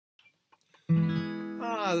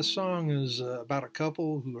This song is about a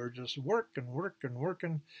couple who are just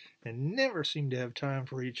working, and never seem to have time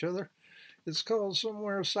for each other. It's called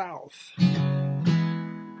Somewhere South.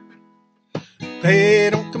 They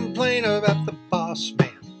don't complain about the boss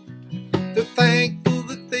man. They're thankful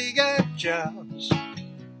that they got jobs.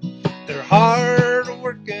 They're hard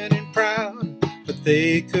working and proud, but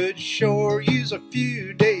they could sure use a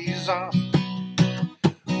few days off.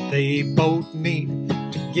 They both need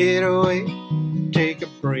to get away, take a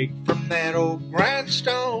break from that old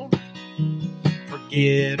grindstone,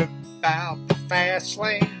 forget about the fast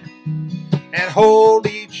lane, and hold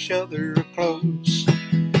each other close.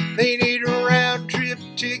 They need round trip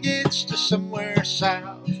tickets to somewhere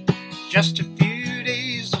south, just a few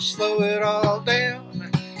days to slow it all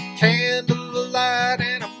down, candlelight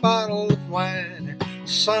and a bottle of wine,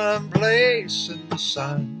 someplace in the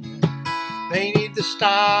sun. They need to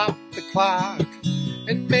stop the clock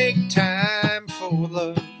and make time for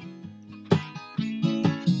love.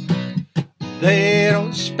 They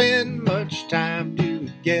don't spend much time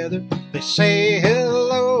together. They say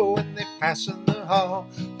hello when they pass in the hall.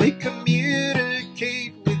 They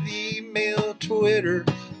communicate with email, Twitter,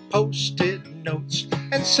 post-it notes,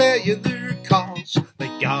 and cellular calls. They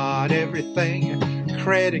got everything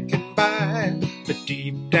credit can buy, but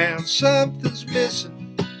deep down something's missing.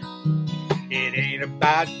 It ain't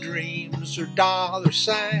about dreams or dollar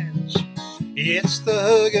signs. It's the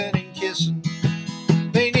hugging and kissing.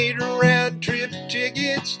 They need round trip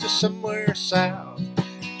tickets to somewhere south,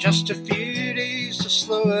 just a few days to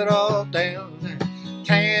slow it all down,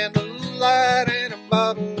 candlelight and a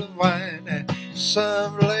bottle of wine,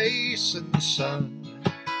 someplace in the sun.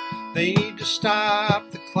 They need to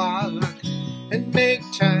stop the clock and make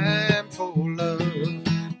time for love.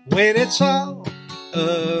 When it's all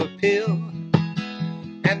uphill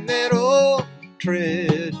and that old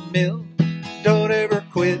treadmill don't ever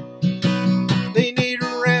quit, they need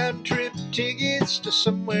round trip tickets to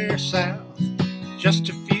somewhere south, just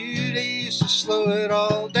a few days to slow it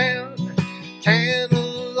all down,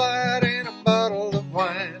 candlelight and a bottle of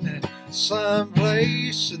wine,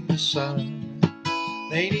 someplace in the sun.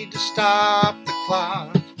 They need to stop the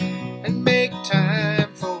clock and make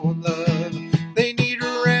time for love. They need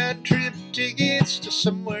round trip tickets to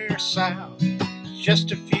somewhere south,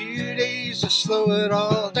 just a few days to slow it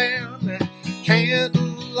all down,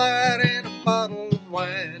 candlelight and a bottle of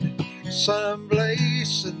wine,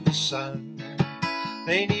 someplace in the sun.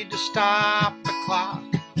 They need to stop the clock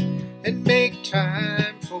and make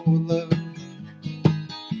time for love.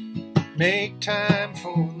 Make time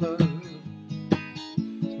for love.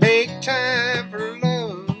 Make time for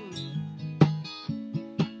love.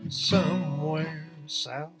 Somewhere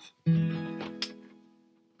south.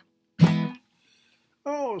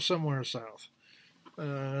 Oh, somewhere south.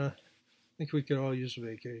 I think we could all use a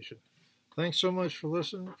vacation. Thanks so much for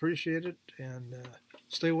listening. Appreciate it. And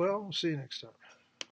stay well. See you next time.